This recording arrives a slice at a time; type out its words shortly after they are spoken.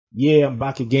Yeah, I'm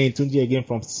back again, Tunji again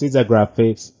from Ceasar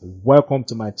Graphics. Welcome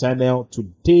to my channel.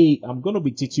 Today, I'm going to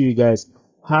be teaching you guys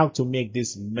how to make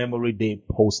this Memory Day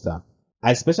poster.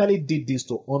 I especially did this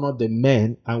to honor the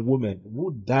men and women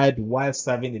who died while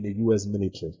serving in the US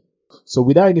military. So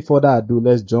without any further ado,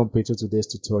 let's jump into today's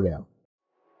tutorial.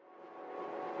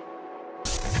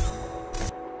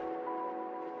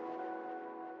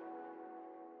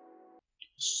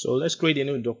 So let's create a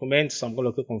new document. So I'm going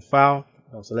to click on File.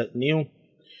 I'll select New.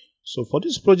 So for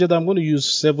this project, I'm going to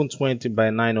use 720 by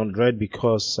 900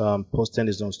 because posting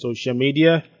is on social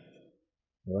media.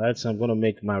 Alright, so I'm going to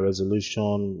make my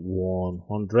resolution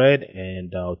 100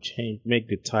 and I'll make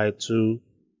the title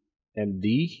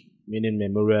MD, meaning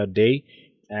Memorial Day,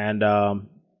 and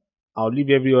I'll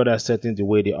leave every other setting the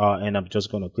way they are, and I'm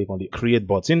just going to click on the create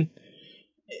button.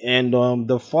 And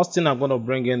the first thing I'm going to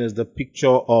bring in is the picture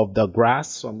of the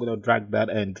grass. So I'm going to drag that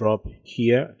and drop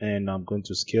here, and I'm going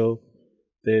to scale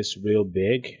this real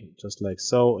big, just like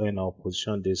so, and I'll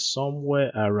position this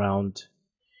somewhere around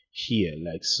here,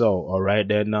 like so. All right,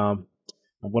 then I'm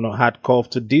going to add curve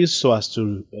to this so as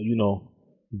to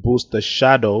boost the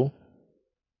shadow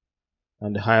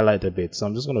and the highlight a bit. So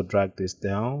I'm just going to drag this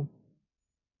down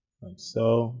like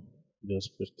so.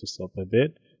 Just push this up a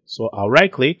bit. So I'll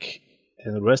right click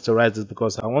and rasterize this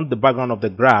because I want the background of the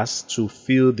grass to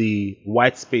fill the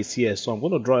white space here. So I'm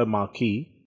going to draw a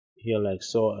marquee here like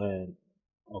so, and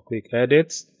I'll click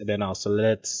edit, and then I'll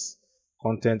select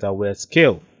content aware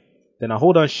scale. Then I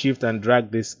hold on shift and drag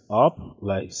this up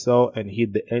like so and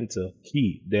hit the enter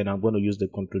key. Then I'm going to use the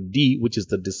Ctrl D, which is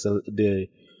the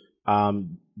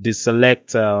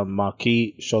deselect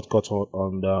marquee shortcut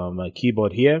on my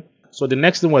keyboard here. So the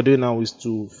next thing we're doing now is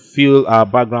to fill our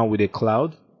background with a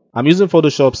cloud. I'm using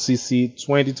Photoshop CC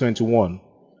 2021.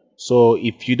 So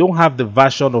if you don't have the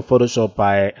version of Photoshop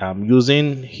I am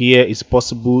using here, it's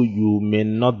possible you may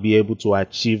not be able to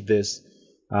achieve this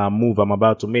move I'm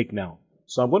about to make now.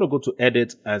 So I'm going to go to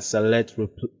edit and select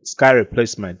sky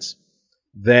replacement.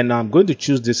 Then I'm going to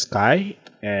choose this sky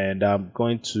and I'm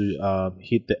going to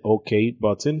hit the OK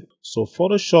button. So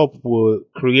Photoshop will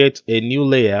create a new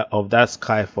layer of that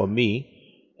sky for me.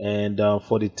 And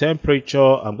for the temperature,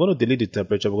 I'm going to delete the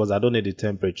temperature because I don't need the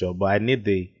temperature, but I need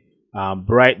the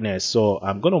brightness. So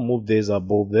I'm going to move this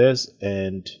above this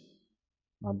and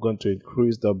I'm going to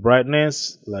increase the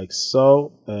brightness like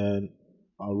so. And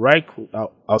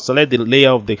I'll select the layer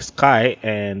of the sky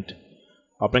and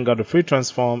I'll bring out the free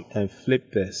transform and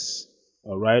flip this.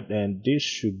 Alright, and this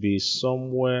should be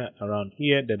somewhere around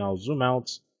here. Then I'll zoom out.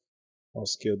 I'll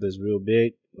scale this real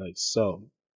big like so.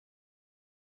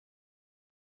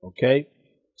 Okay,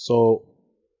 so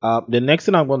the next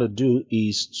thing I'm going to do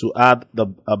is to add the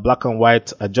black and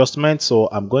white adjustment. So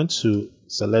I'm going to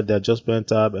select the adjustment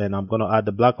tab and I'm going to add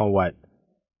the black and white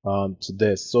to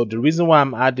this. So the reason why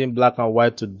I'm adding black and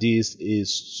white to this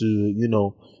is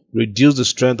to reduce the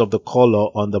strength of the color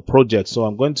on the project. So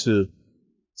I'm going to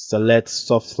select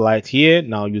soft light here.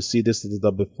 Now you see this is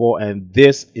the before and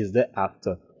this is the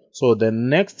after. So the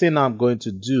next thing I'm going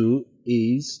to do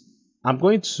is I'm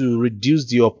going to reduce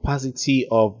the opacity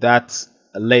of that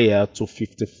layer to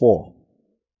 54.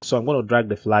 So I'm going to drag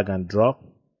the flag and drop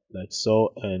like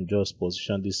so and just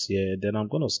position this here. Then I'm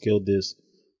going to scale this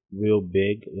real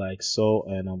big like so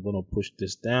and I'm going to push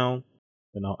this down.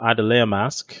 Then I'll add a layer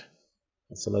mask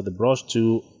and select the brush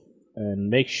tool and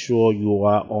make sure you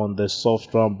are on the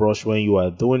soft round brush when you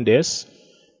are doing this.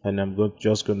 And I'm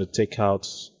just going to take out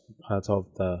part of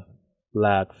the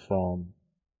flag from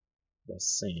the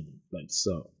scene like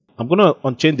so. I'm going to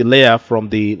unchain the layer from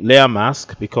the layer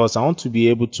mask because I want to be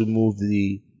able to move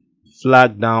the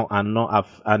flag down and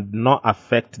not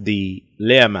affect the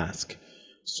layer mask.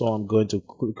 So I'm going to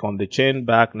click on the chain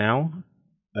back now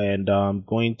and I'm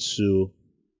going to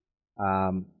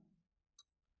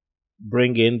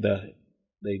bring in the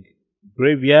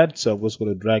graveyard. So I'm just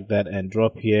going to drag that and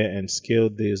drop here and scale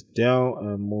this down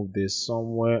and move this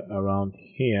somewhere around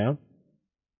here.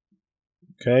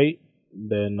 Okay,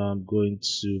 then I'm going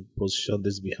to position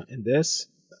this behind this,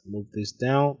 move this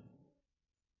down.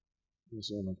 I'm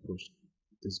just going to push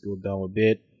this go down a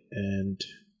bit and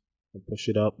push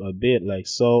it up a bit like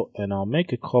so, and I'll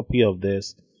make a copy of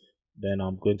this. Then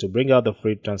I'm going to bring out the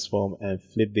free transform and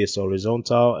flip this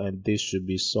horizontal, and this should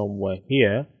be somewhere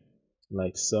here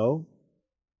like so.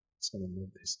 Just going to move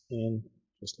this in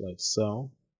just like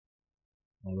so.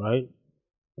 All right,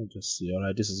 I'll just see. All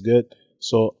right, this is good.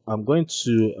 So I'm going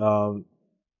to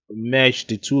merge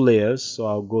the two layers. So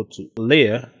I'll go to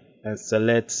layer and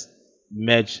select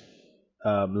merge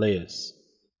layers.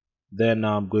 Then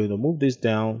I'm going to move this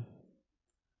down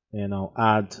and I'll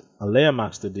add a layer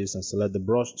mask to this and select the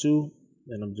brush tool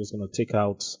Then I'm just going to take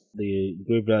out the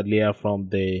graveyard layer from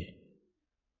the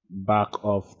back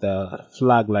of the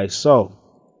flag like so.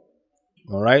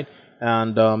 All right,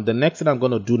 and the next thing I'm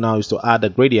going to do now is to add a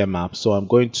gradient map. So I'm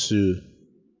going to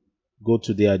go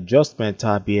to the adjustment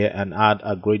tab here and add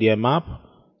a gradient map.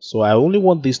 So I only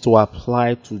want this to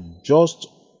apply to just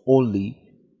only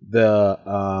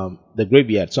the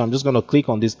graveyard. So I'm just going to click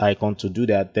on this icon to do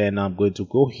that. Then I'm going to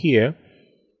go here,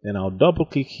 then I'll double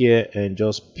click here and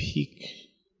just pick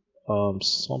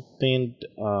something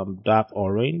dark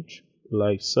orange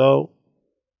like so,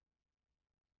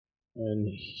 and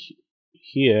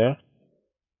here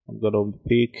I'm gonna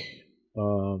pick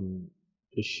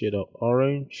the shade of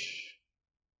orange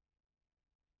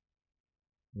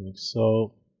like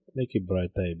so. Make it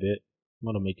brighter a bit. I'm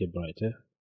gonna make it brighter.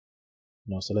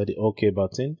 Now select the OK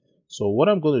button. So what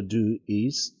I'm going to do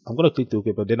is I'm going to click the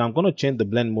OK button. Then I'm going to change the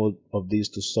blend mode of this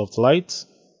to soft light.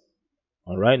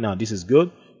 All right, now this is good.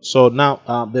 So now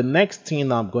the next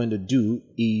thing I'm going to do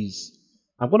is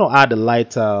I'm going to add a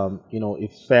light,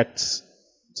 effect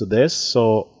to this.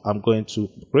 So I'm going to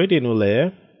create a new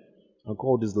layer. I'll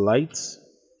call this light.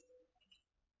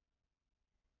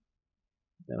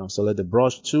 Then I'll select the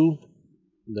brush tool.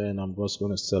 Then I'm just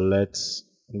going to select.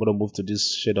 I'm going to move to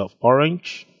this shade of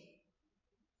orange.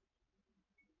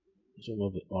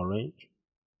 Move it orange.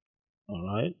 All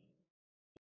right.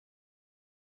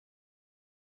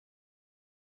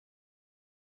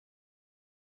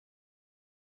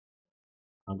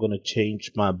 I'm going to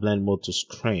change my blend mode to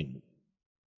screen.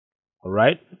 All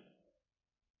right.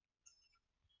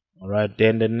 All right.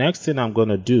 Then the next thing I'm going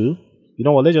to do, you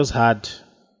know what? Let's just add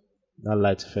that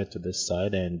light effect to this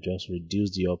side and just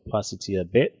reduce the opacity a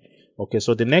bit. Okay.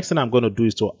 So the next thing I'm going to do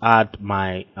is to add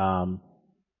my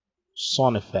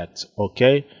sun effect.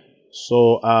 Okay.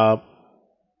 So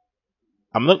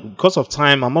because of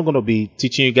time, I'm not going to be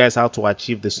teaching you guys how to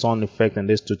achieve the sun effect in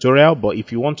this tutorial, but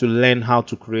if you want to learn how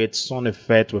to create sun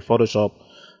effect with Photoshop,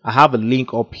 I have a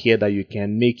link up here that you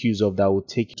can make use of that will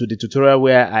take you to the tutorial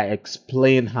where I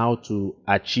explain how to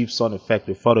achieve sun effect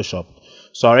with Photoshop.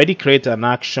 So I already created an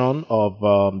action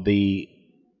of the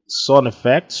sun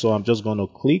effect, so I'm just going to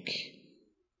click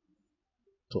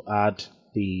to add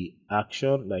the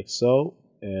action like so,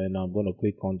 and I'm going to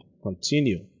click on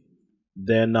continue.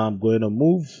 Then I'm going to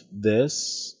move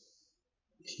this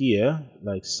here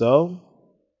like so,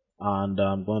 and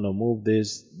I'm going to move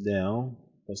this down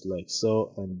just like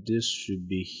so, and this should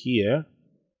be here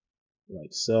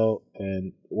like so.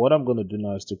 And what I'm going to do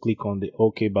now is to click on the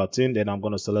OK button. Then I'm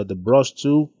going to select the brush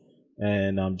tool,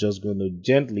 and I'm just going to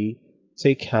gently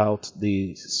take out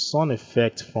the sun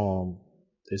effect from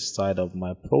this side of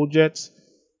my project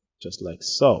just like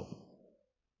so.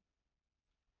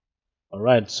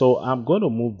 Alright, so I'm going to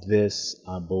move this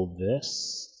above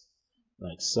this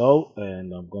like so,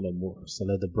 and I'm going to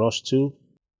select the brush tool,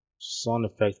 sun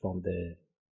effect from the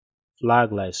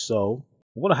flag like so.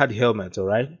 I'm going to add the helmet,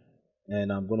 alright,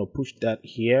 and I'm going to push that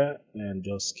here and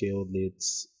just scale it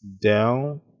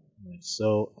down like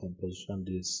so and position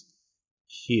this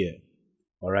here.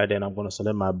 Alright, then I'm going to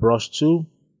select my brush tool,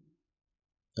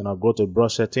 then I'll go to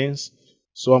brush settings.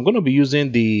 So I'm going to be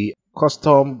using the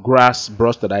custom grass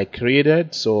brush that I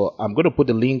created. So I'm going to put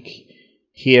the link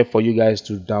here for you guys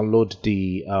to download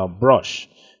the brush.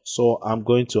 So I'm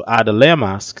going to add a layer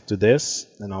mask to this,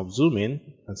 and I'll zoom in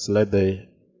and select the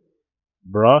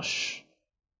brush,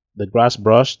 the grass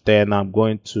brush. Then I'm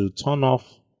going to turn off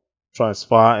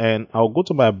transfer, and I'll go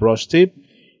to my brush tip,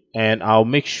 and I'll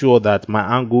make sure that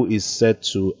my angle is set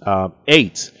to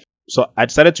 8. So I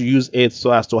decided to use 8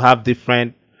 so as to have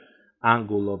different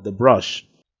angle of the brush.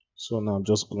 So now I'm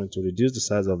just going to reduce the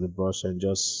size of the brush and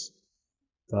just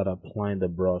start applying the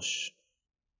brush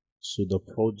to the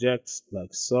project like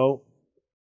so.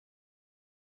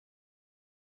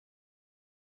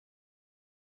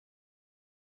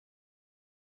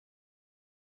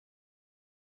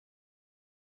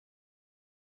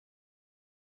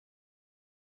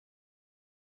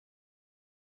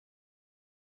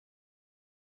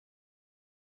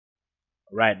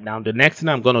 Right, now the next thing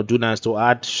I'm going to do now is to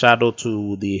add shadow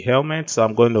to the helmet. So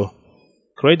I'm going to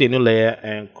create a new layer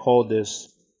and call this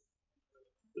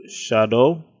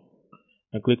shadow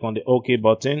and click on the OK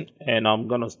button, and I'm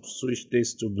going to switch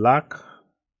this to black.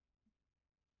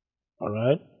 All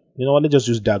right, you know what, let's just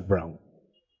use dark brown.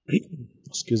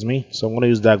 Excuse me. So I'm going to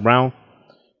use dark brown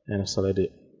and select the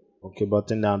OK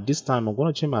button. Now this time I'm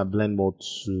going to change my blend mode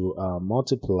to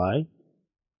multiply.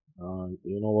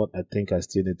 You know what, I think I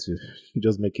still need to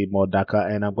just make it more darker,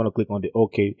 and I'm going to click on the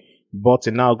OK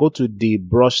button. Now I'll go to the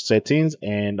brush settings,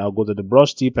 and I'll go to the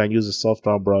brush tip and use the soft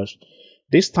round brush.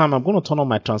 This time I'm going to turn on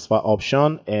my transfer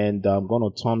option, and I'm going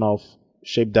to turn off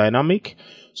shape dynamic.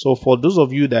 So for those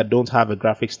of you that don't have a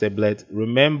Graphix tablet,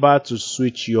 remember to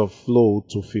switch your flow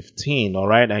to 15, all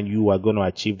right, and you are going to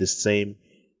achieve the same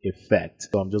effect.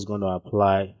 So I'm just going to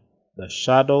apply the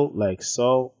shadow like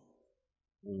so.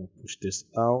 I'm going to push this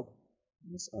out.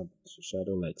 Let's add the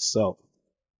shadow like so.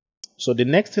 So the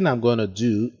next thing I'm going to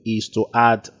do is to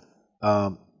add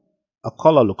a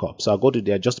color lookup. So I'll go to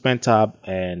the adjustment tab,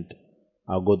 and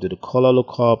I'll go to the color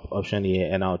lookup option here,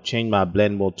 and I'll change my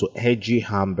blend mode to edgy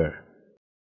amber,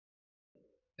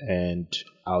 and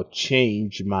I'll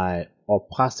change my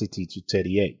opacity to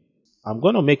 38. I'm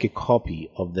going to make a copy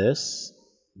of this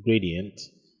gradient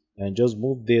and just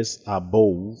move this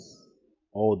above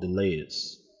all the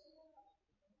layers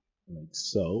like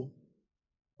so.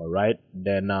 All right,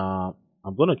 then I'm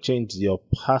going to change the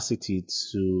opacity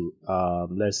to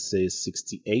let's say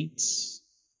 68.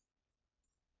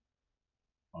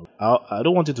 I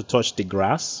don't want it to touch the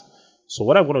grass. So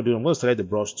what I'm going to do, I'm going to select the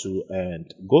brush tool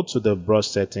and go to the brush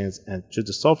settings and choose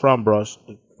the soft round brush.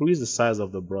 Increase the size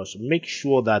of the brush. Make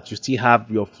sure that you still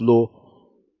have your flow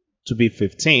to be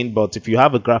 15, but if you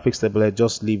have a Graphix tablet,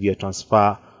 just leave your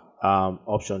transfer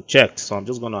option checked. So I'm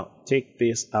just going to take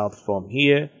this out from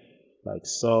here like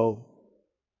so,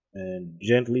 and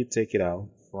gently take it out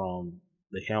from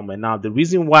the helmet. Now the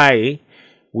reason why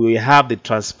we have the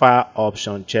transfer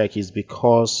option check is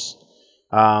because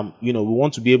we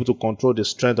want to be able to control the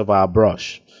strength of our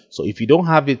brush. So if you don't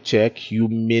have it checked, you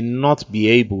may not be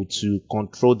able to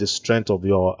control the strength of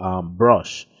your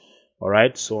brush. All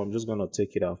right, so I'm just going to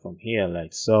take it out from here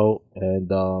like so. And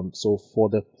so for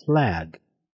the flag,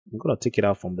 I'm going to take it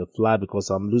out from the flag because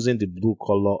I'm losing the blue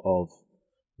color of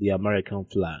the American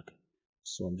flag.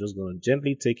 So I'm just going to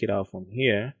gently take it out from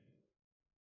here.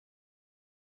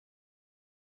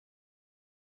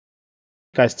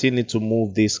 I still need to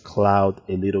move this cloud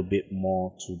a little bit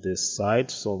more to this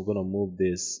side, so I'm going to move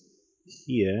this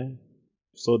here.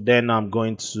 So then I'm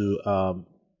going to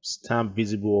stamp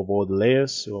visible of all the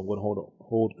layers. So I'm going to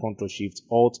hold Ctrl Shift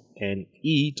Alt and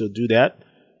E to do that,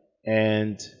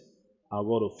 and I'll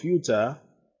go to filter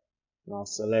and I'll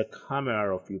select camera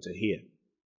raw filter here.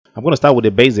 I'm going to start with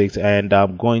the basics, and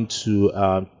I'm going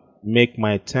to make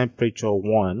my temperature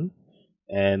 1.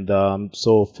 And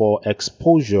so for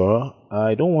exposure,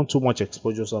 I don't want too much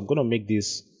exposure, so I'm going to make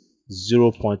this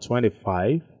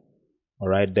 0.25. all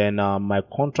right, then my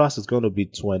contrast is going to be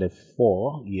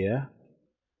 24. Yeah,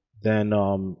 then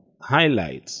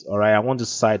highlights, all right, I want the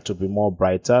side to be more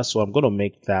brighter, so I'm going to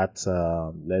make that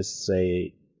let's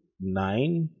say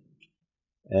 9.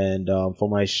 And for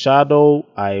my shadow,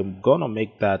 I'm gonna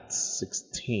make that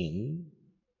 16.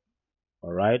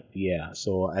 All right, yeah,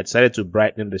 so I decided to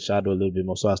brighten the shadow a little bit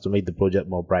more so as to make the project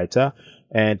more brighter.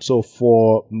 And so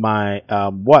for my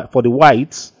for the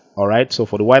white, all right, so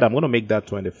for the white I'm going to make that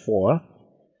 24.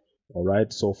 all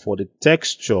right, so for the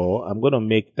texture I'm going to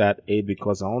make that 8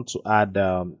 because I want to add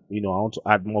I want to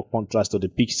add more contrast to the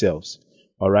pixels.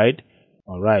 All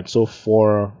right, so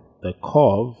for the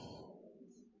curve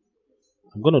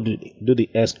I'm going to do the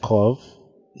S curve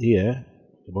here,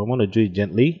 but I'm going to do it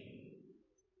gently.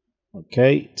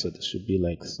 Okay, so this should be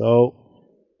like so,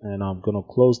 and I'm going to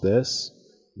close this.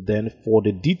 Then for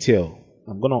the detail,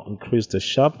 I'm going to increase the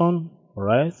sharpen, all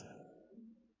right,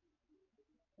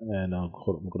 and I'm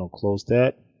going to close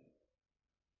that.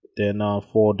 Then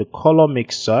for the color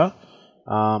mixer,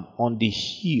 on the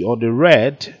hue or the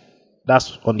red,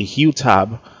 that's on the hue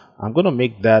tab, I'm going to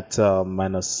make that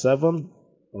 -7,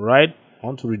 right? I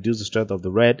want to reduce the strength of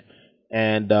the red.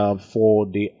 And for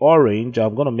the orange,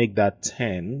 I'm going to make that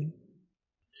 10.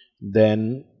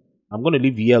 Then I'm going to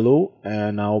leave yellow,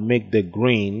 and I'll make the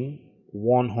green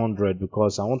 100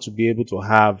 because I want to be able to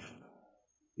have,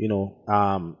 I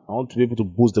want to be able to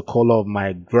boost the color of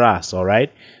my grass. All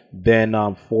right. Then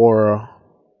for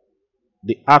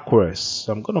the aqueous,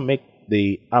 I'm going to make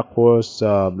the aqueous,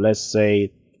 let's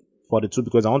say 42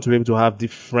 because I want to be able to have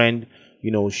different,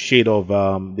 shade of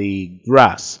the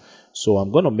grass. So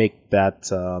I'm going to make that,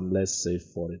 let's say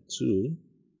 42.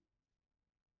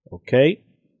 Okay.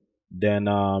 Then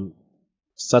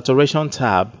saturation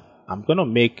tab, I'm going to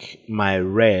make my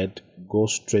red go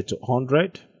straight to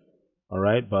 100. All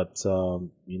right, but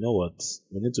you know what,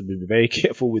 we need to be very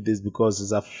careful with this because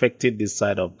it's affecting this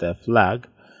side of the flag.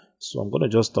 So I'm going to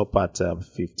just stop at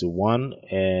 51,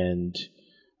 and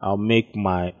I'll make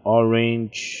my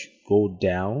orange go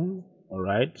down. All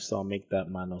right, so I'll make that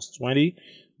 -20.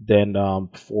 Then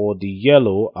for the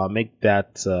yellow, I'll make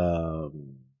that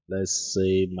let's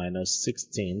say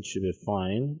 -16 should be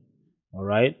fine. All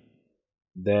right,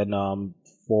 then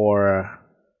for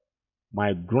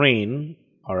my green,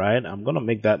 all right, I'm gonna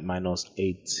make that minus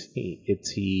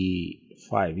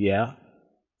 85. Yeah, I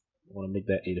want to make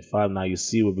that 85. Now you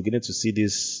see we're beginning to see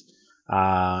this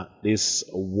this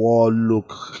wall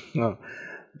look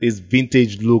this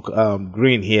vintage look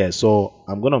green here. So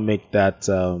I'm gonna make that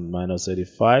minus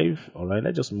 85. All right,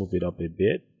 let's just move it up a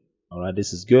bit. All right,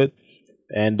 this is good.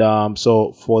 And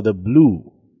so for the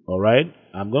blue, all right,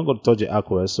 I'm gonna go touch the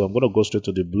aqua, so I'm gonna go straight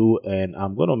to the blue, and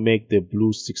I'm gonna make the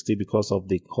blue 60 because of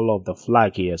the color of the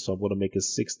flag here. So I'm gonna make it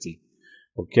 60.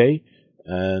 Okay,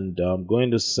 and I'm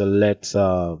going to select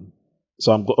so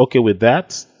I'm okay with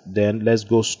that. Then let's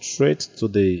go straight to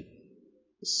the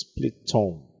split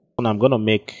tone, and I'm gonna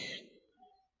make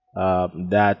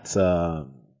that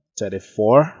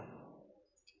 34.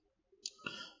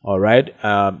 All right,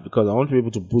 because I want to be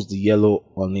able to boost the yellow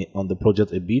on the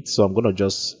project a bit, so I'm gonna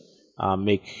just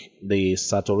make the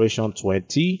saturation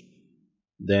 20.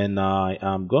 Then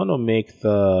I'm gonna make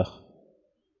the,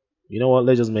 you know what,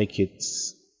 let's just make it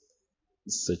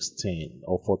 16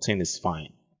 or 14 is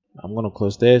fine. I'm gonna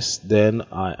close this. Then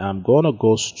I am gonna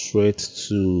go straight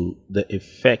to the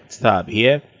effect tab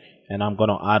here, and I'm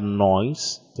gonna add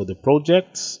noise to the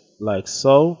project like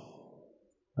so,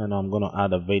 and I'm gonna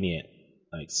add a vignette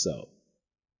like so.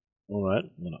 All right,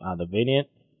 I'm gonna add a vignette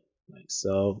like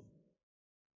so.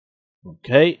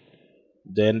 Okay,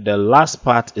 then the last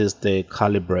part is the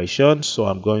calibration. So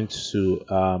I'm going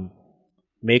to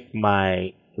make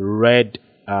my red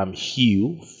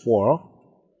hue 4.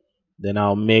 Then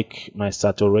I'll make my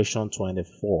saturation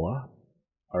 24.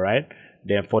 All right,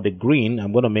 then for the green,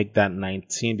 I'm going to make that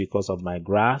 19 because of my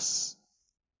grass.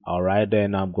 All right,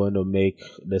 then I'm going to make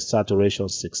the saturation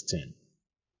 16.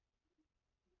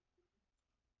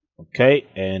 Okay,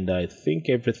 and I think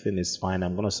everything is fine.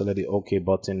 I'm going to select the OK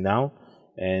button now,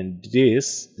 and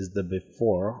this is the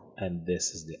before and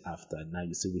this is the after. Now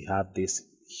you see we have this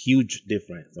huge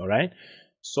difference. All right,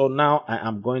 so now I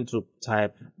am going to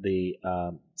type the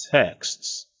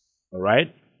text. All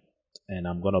right, and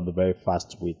I'm going to be very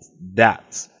fast with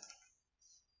that.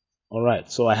 All right,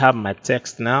 so I have my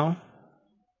text now,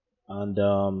 and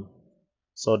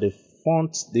so the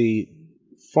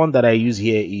font that I use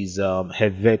here is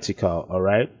Helvetica. All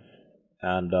right,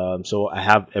 and so I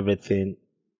have everything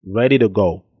ready to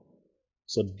go.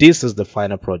 So this is the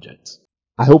final project.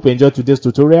 I hope you enjoyed today's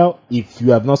tutorial. If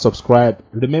you have not subscribed,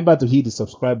 remember to hit the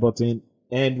subscribe button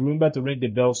and remember to ring the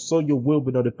bell so you will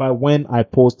be notified when I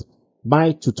post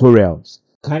my tutorials.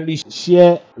 Kindly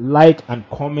share, like, and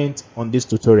comment on this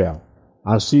tutorial.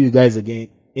 I'll see you guys again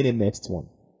in the next one.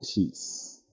 Cheers.